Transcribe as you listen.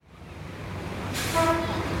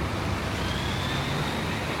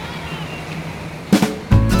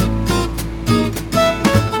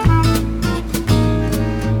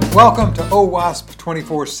Welcome to OWASP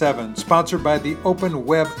 24/7, sponsored by the Open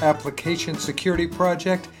Web Application Security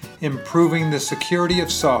Project, improving the security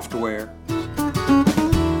of software.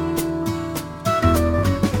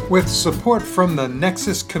 With support from the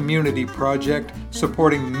Nexus Community Project,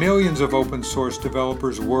 supporting millions of open source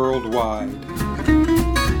developers worldwide.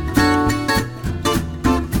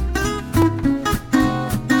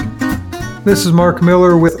 This is Mark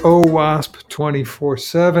Miller with OWASP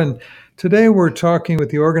 24/7. Today we're talking with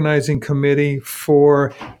the organizing committee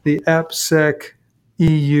for the AppSec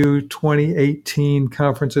EU 2018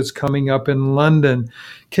 conference that's coming up in London.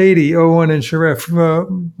 Katie, Owen, and Sharif,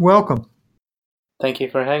 welcome. Thank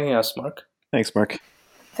you for having us, Mark. Thanks, Mark.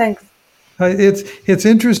 Thanks. It's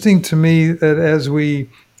interesting to me that as we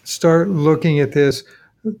start looking at this,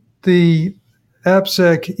 the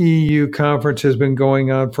AppSec EU conference has been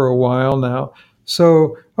going on for a while now.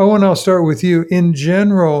 So, Owen, I'll start with you. In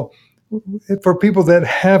general, for people that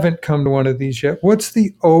haven't come to one of these yet, what's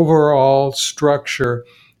the overall structure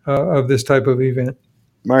of this type of event?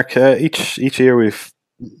 Mark, each year we've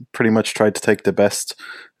pretty much tried to take the best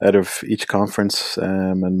out of each conference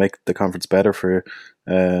and make the conference better for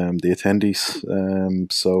the attendees.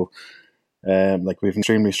 We have an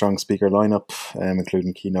extremely strong speaker lineup,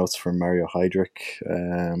 including keynotes from Mario Heidrich,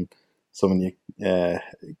 someone you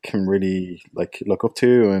can really look up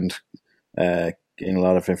to and gain a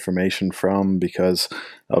lot of information from because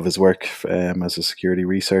of his work as a security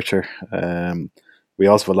researcher. We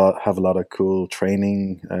also have a lot of cool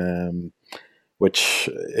training, which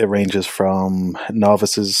it ranges from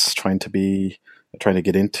novices trying to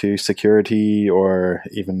get into security or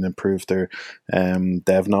even improve their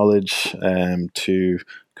dev knowledge to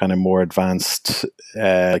kind of more advanced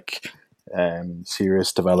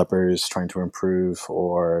serious developers trying to improve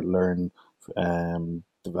or learn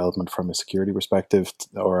development from a security perspective,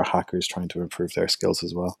 or hackers trying to improve their skills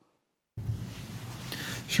as well.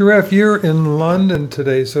 Sharif, you're in London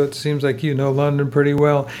today, so it seems like you know London pretty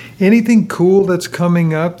well. Anything cool that's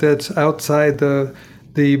coming up that's outside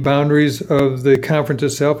the boundaries of the conference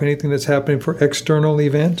itself? Anything that's happening for external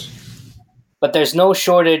events? But there's no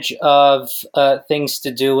shortage of things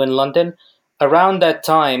to do in London. Around that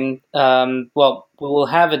time, we will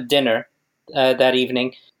have a dinner that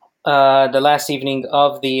evening, the last evening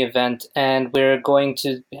of the event, and we're going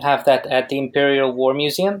to have that at the Imperial War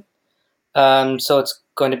Museum. So it's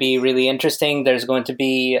going to be really interesting. There's going to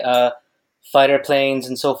be fighter planes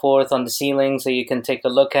and so forth on the ceiling, so you can take a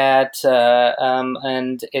look at,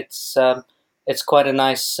 and it's quite a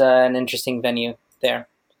nice and interesting venue there.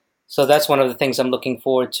 So that's one of the things I'm looking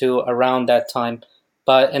forward to around that time.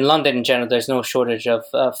 But in London in general, there's no shortage of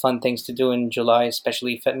fun things to do in July,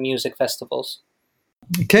 especially music festivals.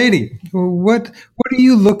 Katie, what are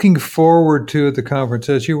you looking forward to at the conference?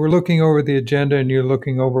 As you were looking over the agenda and you're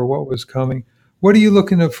looking over what was coming, what are you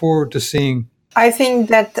looking forward to seeing? I think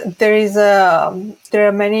that there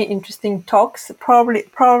are many interesting talks.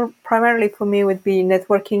 Primarily for me would be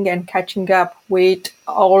networking and catching up with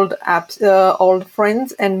old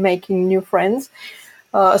friends and making new friends.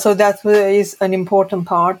 So that is an important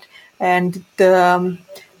part. And the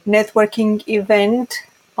networking event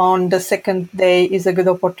on the second day is a good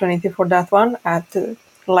opportunity for that one at,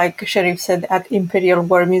 like Sharif said, at Imperial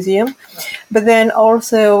War Museum. But then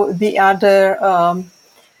also the other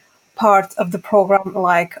parts of the program,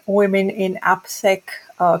 like Women in AppSec,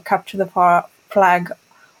 Capture the Flag,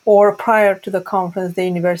 or prior to the conference, the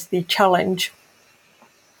University Challenge.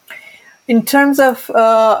 In terms of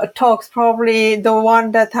talks, probably the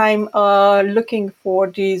one that I'm looking for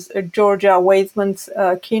is Georgia Weissman's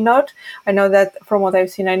keynote. I know that from what I've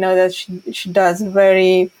seen, I know that she does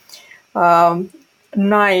very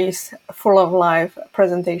nice, full of life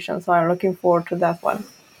presentation. So I'm looking forward to that one.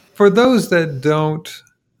 For those that don't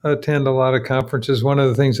attend a lot of conferences, one of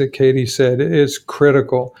the things that Katie said is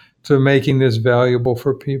critical to making this valuable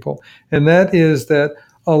for people. And that is that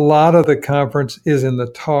a lot of the conference is in the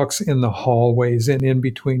talks in the hallways and in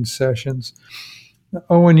between sessions.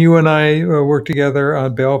 Owen, you and I worked together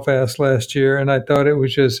on Belfast last year, and I thought it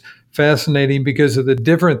was just fascinating because of the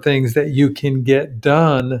different things that you can get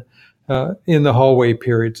done in the hallway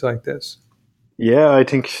periods like this. Yeah, I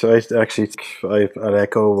think I'd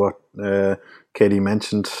echo what Katie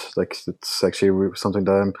mentioned. It's actually something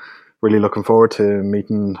that I'm really looking forward to,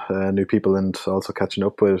 meeting new people and also catching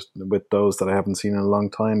up with those that I haven't seen in a long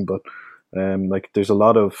time. But there's a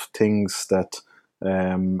lot of things that,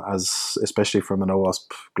 especially from an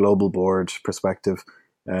OWASP global board perspective,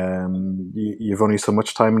 you've only so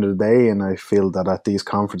much time in the day, and I feel that at these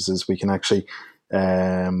conferences we can actually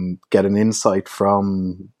get an insight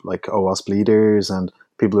from OWASP leaders and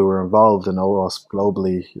people who are involved in OWASP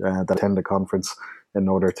globally that attend the conference in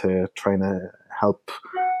order to try and help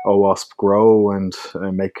OWASP grow and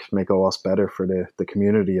make OWASP better for the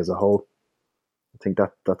community as a whole. I think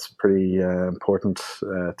that's a pretty important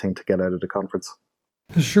thing to get out of the conference.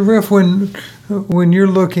 Sharif, when you're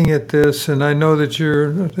looking at this, and I know that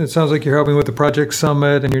it sounds like you're helping with the Project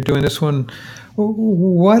Summit and you're doing this one,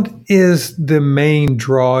 what is the main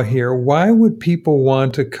draw here? Why would people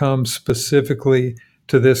want to come specifically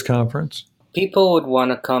to this conference? People would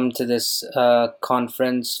want to come to this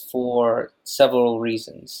conference for several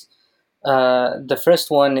reasons. The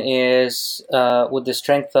first one is with the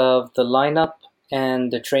strength of the lineup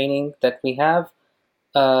and the training that we have,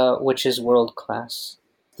 which is world class.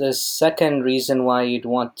 The second reason why you'd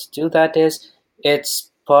want to do that is it's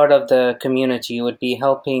part of the community. You would be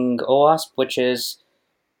helping OWASP, which is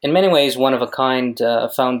in many ways one of a kind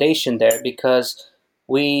foundation there, because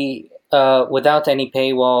we, without any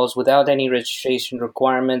paywalls, without any registration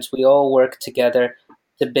requirements, we all work together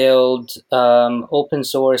to build open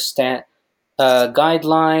source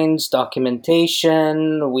guidelines,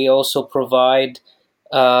 documentation. We also provide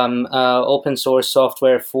open source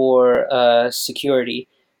software for security.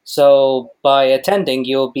 So by attending,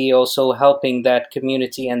 you'll be also helping that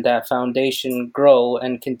community and that foundation grow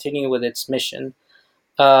and continue with its mission.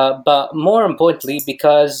 But more importantly,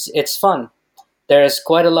 because it's fun. There's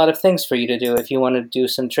quite a lot of things for you to do. If you want to do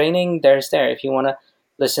some training, there. If you want to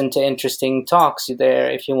listen to interesting talks, you're there.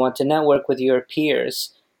 If you want to network with your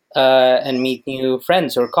peers and meet new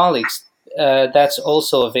friends or colleagues, that's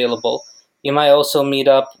also available. You might also meet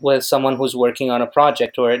up with someone who's working on a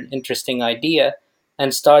project or an interesting idea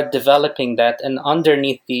and start developing that. And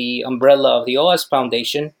underneath the umbrella of the OWASP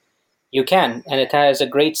Foundation, you can. And it has a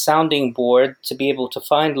great sounding board to be able to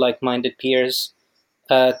find like-minded peers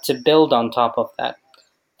to build on top of that.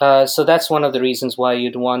 So that's one of the reasons why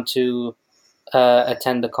you'd want to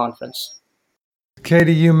attend the conference.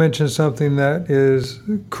 Katie, you mentioned something that is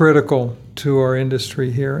critical to our industry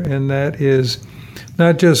here, and that is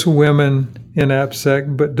not just women in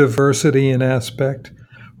AppSec, but diversity in aspect.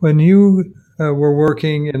 When you were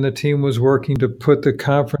working and the team was working to put the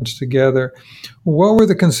conference together, what were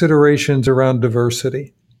the considerations around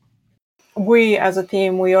diversity? We, as a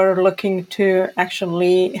team, we are looking to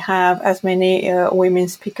actually have as many women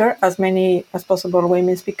speakers, as many as possible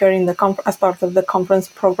women speakers in the as part of the conference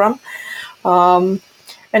program.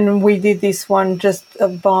 And we did this one just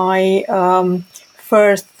by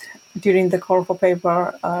first, during the call for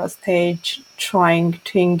paper stage, trying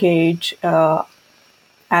to engage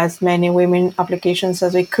as many women applications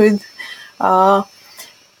as we could,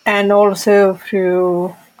 and also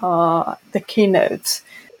through the keynotes.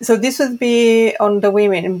 So this would be on the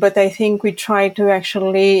women, but I think we try to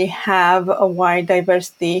actually have a wide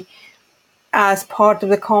diversity as part of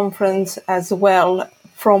the conference as well,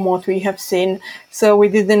 from what we have seen. So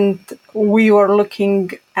we were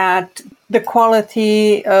looking at the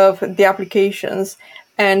quality of the applications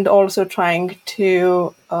and also trying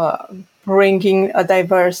to bringing a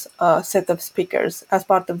diverse set of speakers as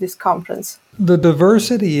part of this conference. The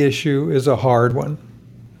diversity issue is a hard one,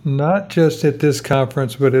 not just at this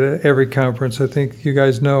conference, but at every conference. I think you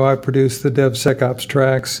guys know I produce the DevSecOps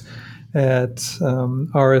tracks at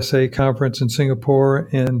RSA conference in Singapore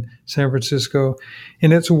and San Francisco.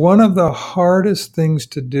 And it's one of the hardest things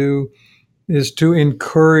to do is to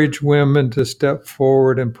encourage women to step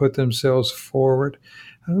forward and put themselves forward.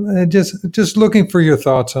 Just looking for your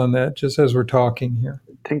thoughts on that, just as we're talking here.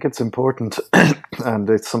 I think it's important, and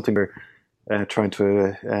it's something we're trying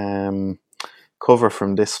to cover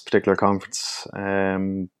from this particular conference.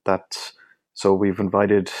 So we've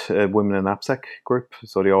invited Women in AppSec group,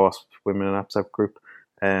 so the OWASP Women in AppSec group,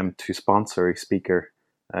 to sponsor a speaker.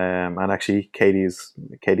 And actually, Katie is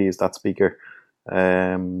that speaker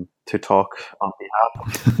to talk on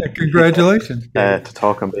behalf. Congratulations! To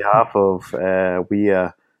talk on behalf of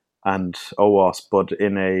WIA and OWASP, but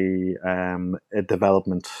in a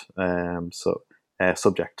development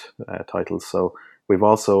subject title. So we've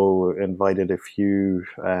also invited a few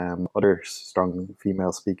other strong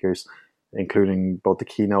female speakers, including both the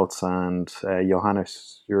keynotes and Johanna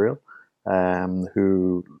Uriel,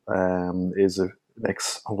 who is an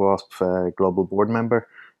ex-OWASP global board member,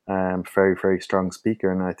 very, very strong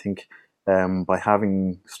speaker. And I think by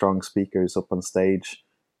having strong speakers up on stage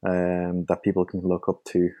that people can look up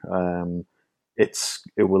to, it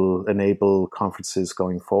will enable conferences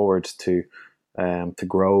going forward to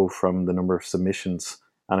grow from the number of submissions.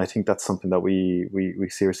 And I think that's something that we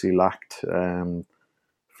seriously lacked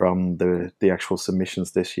from the actual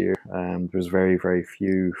submissions this year. There's very, very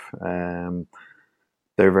few.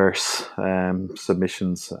 The diverse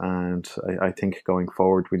submissions, and I think going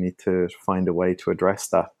forward we need to find a way to address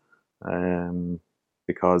that,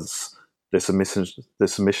 because the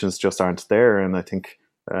submissions just aren't there, and I think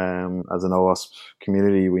as an OWASP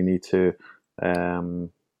community we need to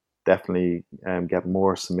definitely get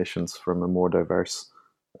more submissions from a more diverse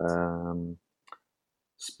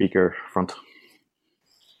speaker front.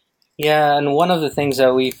 Yeah, and one of the things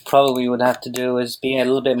that we probably would have to do is be a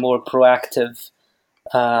little bit more proactive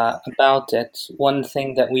about it. One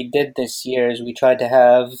thing that we did this year is we tried to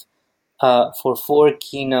have for 4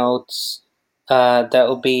 keynotes that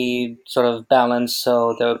will be sort of balanced.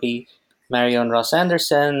 So there will be Marion Ross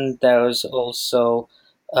Anderson. There was also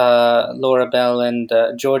Laura Bell and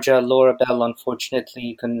Georgia. Laura Bell,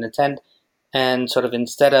 unfortunately, couldn't attend. And sort of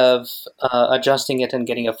instead of adjusting it and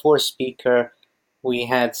getting a 4th speaker, we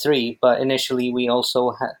had 3. But initially, we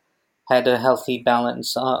also had a healthy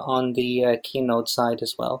balance on the keynote side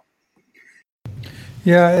as well.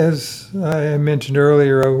 Yeah, as I mentioned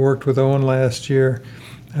earlier, I worked with Owen last year,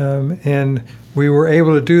 and we were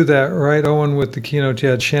able to do that, right, Owen, with the keynote. You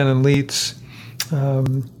had Shannon Leitz,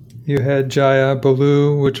 you had Jaya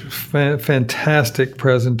Balu, which fantastic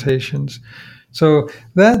presentations. So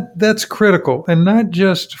that's critical, and not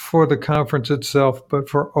just for the conference itself, but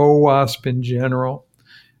for OWASP in general.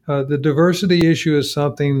 The diversity issue is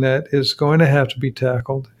something that is going to have to be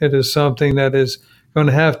tackled. It is something that is going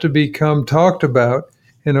to have to become talked about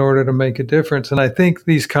in order to make a difference. And I think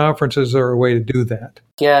these conferences are a way to do that.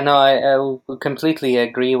 Yeah, no, I completely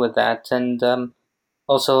agree with that. And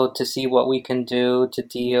also to see what we can do to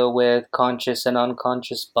deal with conscious and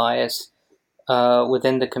unconscious bias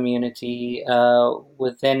within the community,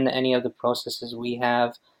 within any of the processes we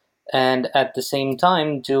have, and at the same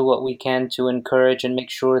time do what we can to encourage and make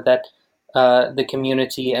sure that the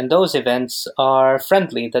community and those events are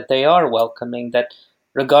friendly, that they are welcoming, that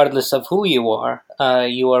regardless of who you are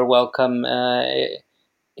welcome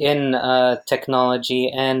in technology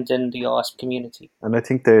and in the OWASP community. And I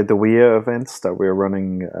think the WIA events that we're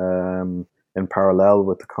running in parallel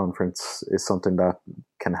with the conference is something that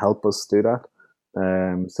can help us do that.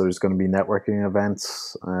 So there's going to be networking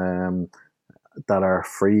events that are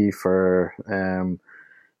free for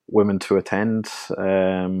women to attend,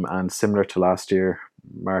 and similar to last year,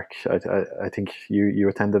 Mark, I think you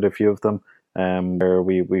attended a few of them, where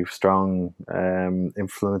we've strong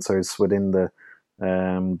influencers within the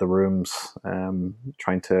rooms,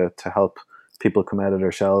 trying to help people come out of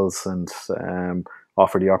their shells and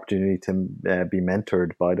offer the opportunity to be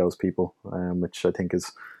mentored by those people, which I think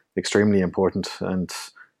is extremely important, and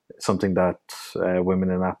something that Women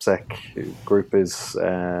in AppSec group is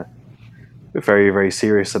very, very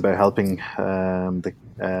serious about helping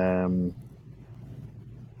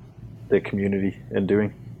the community in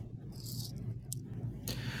doing.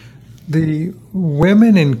 The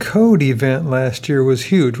Women in Code event last year was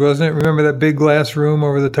huge, wasn't it? Remember that big glass room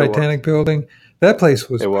over the Titanic building? That place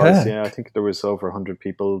was packed. Yeah. I think there was over 100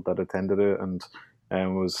 people that attended it, and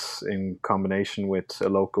was in combination with a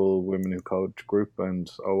local Women in Code group and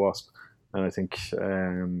OWASP. And I think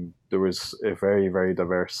there was a very, very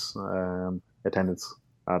diverse attendance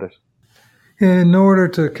at it. In order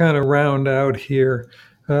to kind of round out here,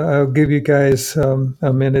 I'll give you guys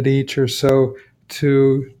a minute each or so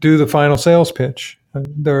to do the final sales pitch.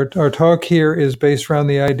 Our talk here is based around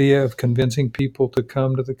the idea of convincing people to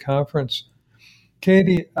come to the conference.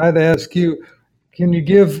 Katie, I'd ask you, can you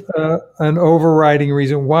give an overriding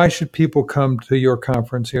reason why should people come to your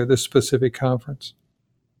conference here, this specific conference?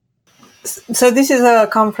 So this is a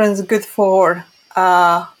conference good for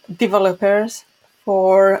developers,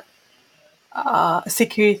 for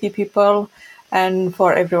security people, and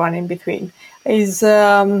for everyone in between.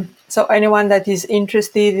 So anyone that is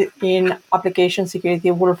interested in application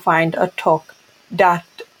security will find a talk that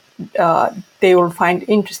they will find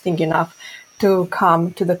interesting enough to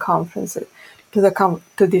come to the conference,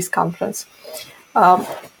 to this conference.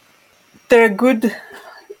 There are good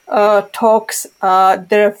talks.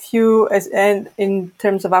 There are a few, and in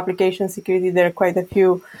terms of application security, there are quite a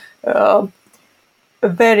few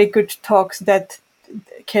very good talks that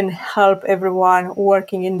can help everyone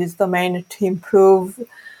working in this domain to improve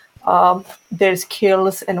their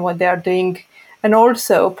skills and what they are doing, and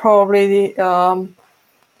also probably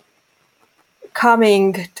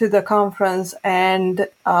coming to the conference and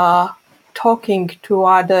talking to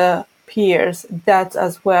other peers. That's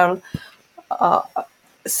as well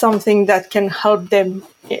something that can help them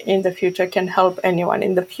in the future, can help anyone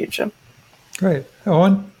in the future. Great.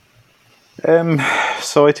 Owen?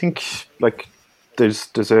 So I think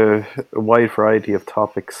there's a wide variety of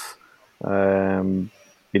topics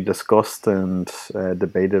been discussed and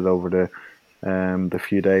debated over the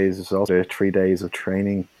few days. There's also 3 days of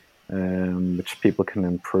training, which people can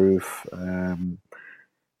improve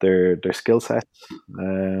their skill sets,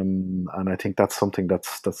 and I think that's something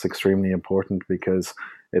that's extremely important, because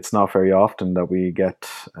it's not very often that we get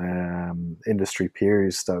industry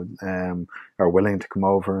peers that are willing to come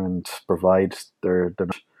over and provide their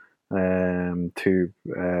to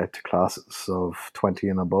classes of 20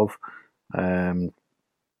 and above.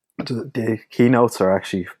 The keynotes are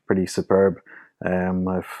actually pretty superb.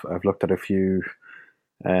 I've looked at a few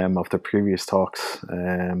of the previous talks.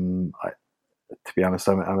 To be honest,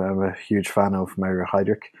 I'm a huge fan of Mario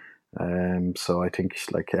Heidrich. So I think,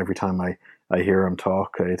 like, every time I hear him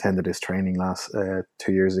talk, I attended his training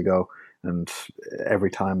 2 years ago, and every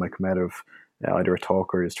time I come out of either a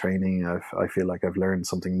talk or his training, I feel like I've learned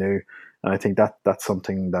something new. And I think that's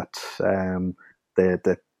something that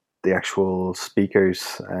the actual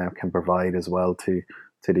speakers can provide as well to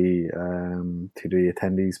the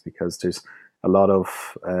attendees, because there's a lot of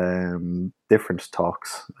different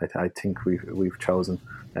talks I think we've chosen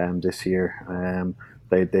this year.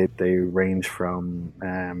 They range from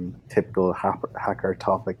typical hacker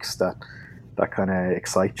topics that kind of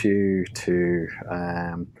excite you, to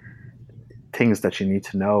things that you need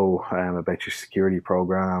to know about your security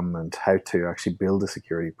program and how to actually build a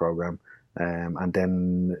security program, and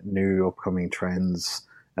then new upcoming trends,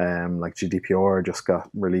 like GDPR just got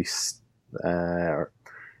released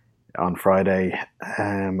on Friday,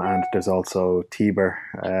 and there's also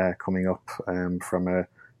TBER coming up from a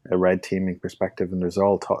red teaming perspective, and there's a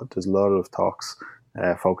lot of talks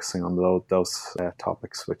focusing on those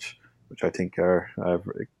topics, which I think are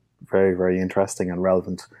very, very interesting and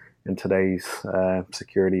relevant in today's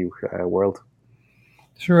security world.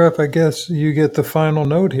 Sharif, I guess you get the final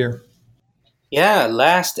note here. Yeah,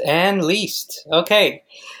 last and least. Okay.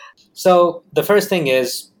 So the first thing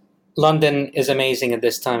is, London is amazing at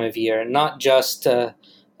this time of year, not just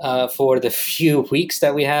for the few weeks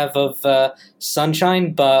that we have of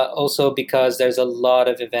sunshine, but also because there's a lot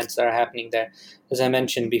of events that are happening there. As I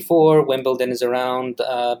mentioned before, Wimbledon is around,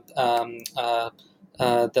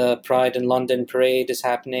 the Pride in London parade is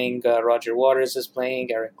happening, Roger Waters is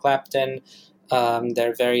playing, Eric Clapton, there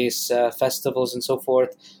are various festivals and so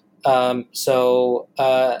forth. So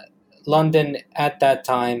London at that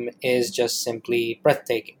time is just simply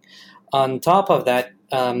breathtaking. On top of that,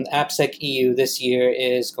 AppSec EU this year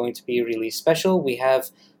is going to be really special. We have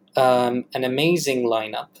an amazing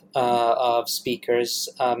lineup of speakers.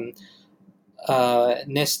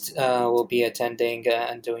 NIST will be attending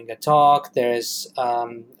and doing a talk. There's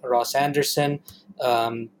Ross Anderson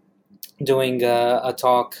doing a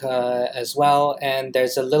talk as well. And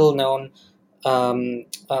there's a little known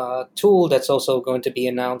tool that's also going to be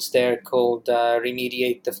announced there called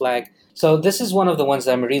Remediate the Flag. So this is one of the ones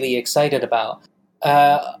that I'm really excited about.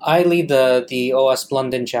 I lead the OWASP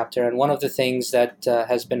London chapter, and one of the things that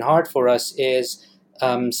has been hard for us is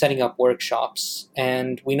setting up workshops.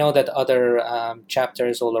 And we know that other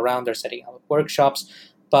chapters all around are setting up workshops,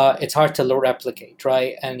 but it's hard to replicate,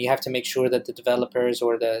 right? And you have to make sure that the developers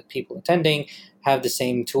or the people attending have the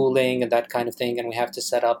same tooling and that kind of thing, and we have to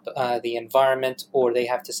set up the environment, or they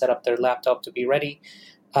have to set up their laptop to be ready.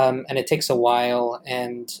 And it takes a while,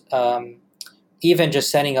 and even just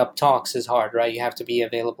setting up talks is hard, right? You have to be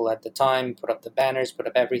available at the time, put up the banners, put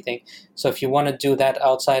up everything. So if you want to do that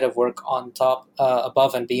outside of work, on top,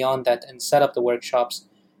 above and beyond that, and set up the workshops,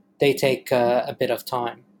 they take a bit of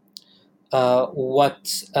time.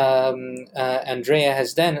 What Andrea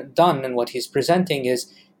has then done, and what he's presenting,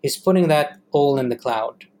 is he's putting that all in the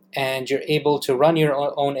cloud, and you're able to run your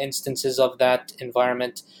own instances of that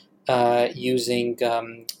environment using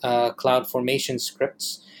CloudFormation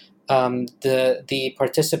scripts. The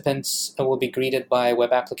participants will be greeted by a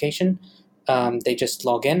web application. They just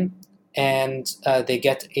log in, and they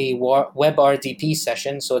get a web RDP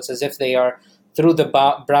session. So it's as if they are through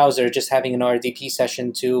the browser just having an RDP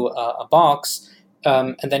session to a box,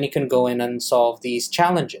 and then you can go in and solve these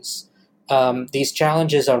challenges. These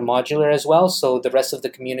challenges are modular as well, so the rest of the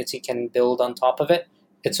community can build on top of it.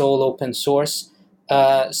 It's all open source.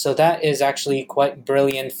 So that is actually quite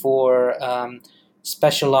brilliant for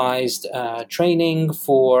specialized training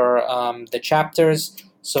for the chapters.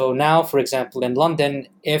 So now, for example, in London,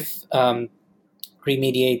 if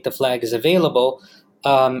Remediate the Flag is available,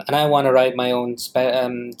 and I want to write my own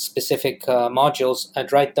specific modules,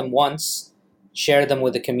 I'd write them once, share them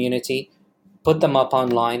with the community, put them up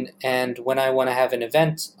online, and when I want to have an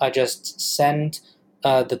event, I just send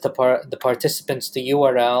the participants the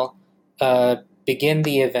URL, begin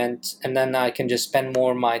the event, and then I can just spend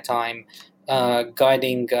more of my time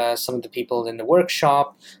guiding some of the people in the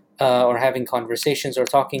workshop, or having conversations or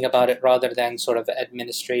talking about it, rather than sort of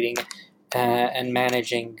administrating and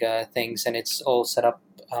managing things. And it's all set up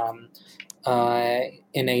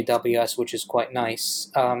in AWS, which is quite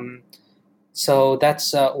nice. So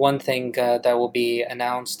that's one thing that will be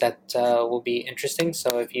announced that will be interesting.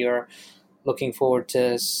 So if you're looking forward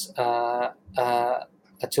to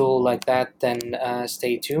a tool like that, then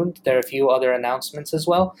stay tuned. There are a few other announcements as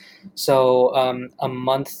well. So a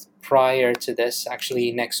month prior to this,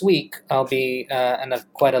 actually next week, I'll be, and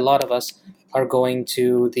quite a lot of us are going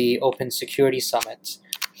to the Open Security Summit.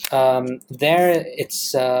 There,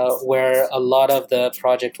 it's where a lot of the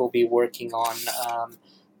project will be working on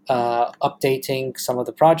updating some of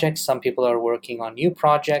the projects. Some people are working on new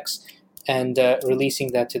projects and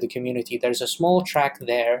releasing that to the community. There's a small track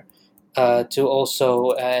there to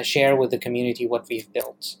also share with the community what we've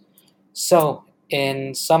built. So,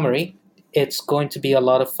 in summary, it's going to be a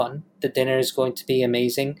lot of fun. The dinner is going to be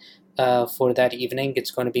amazing for that evening.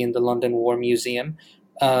 It's going to be in the London War Museum.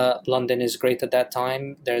 London is great at that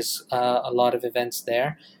time. There's a lot of events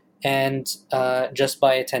there. And just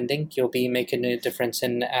by attending, you'll be making a difference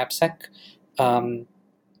in AppSec and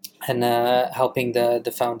helping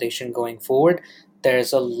the foundation going forward.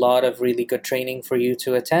 There's a lot of really good training for you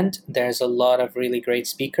to attend. There's a lot of really great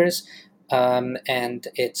speakers. And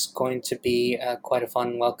it's going to be quite a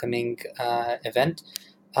fun, welcoming event.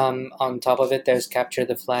 On top of it, there's Capture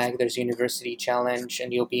the Flag, there's University Challenge,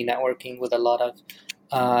 and you'll be networking with a lot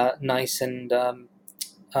of nice and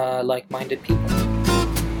like-minded people.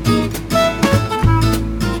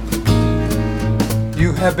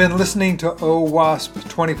 You have been listening to OWASP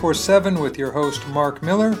 24/7 with your host Mark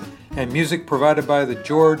Miller, and music provided by the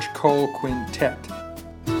George Cole Quintet.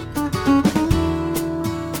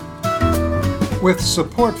 With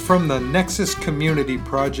support from the Nexus Community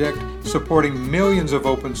Project, supporting millions of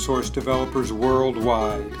open source developers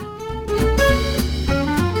worldwide.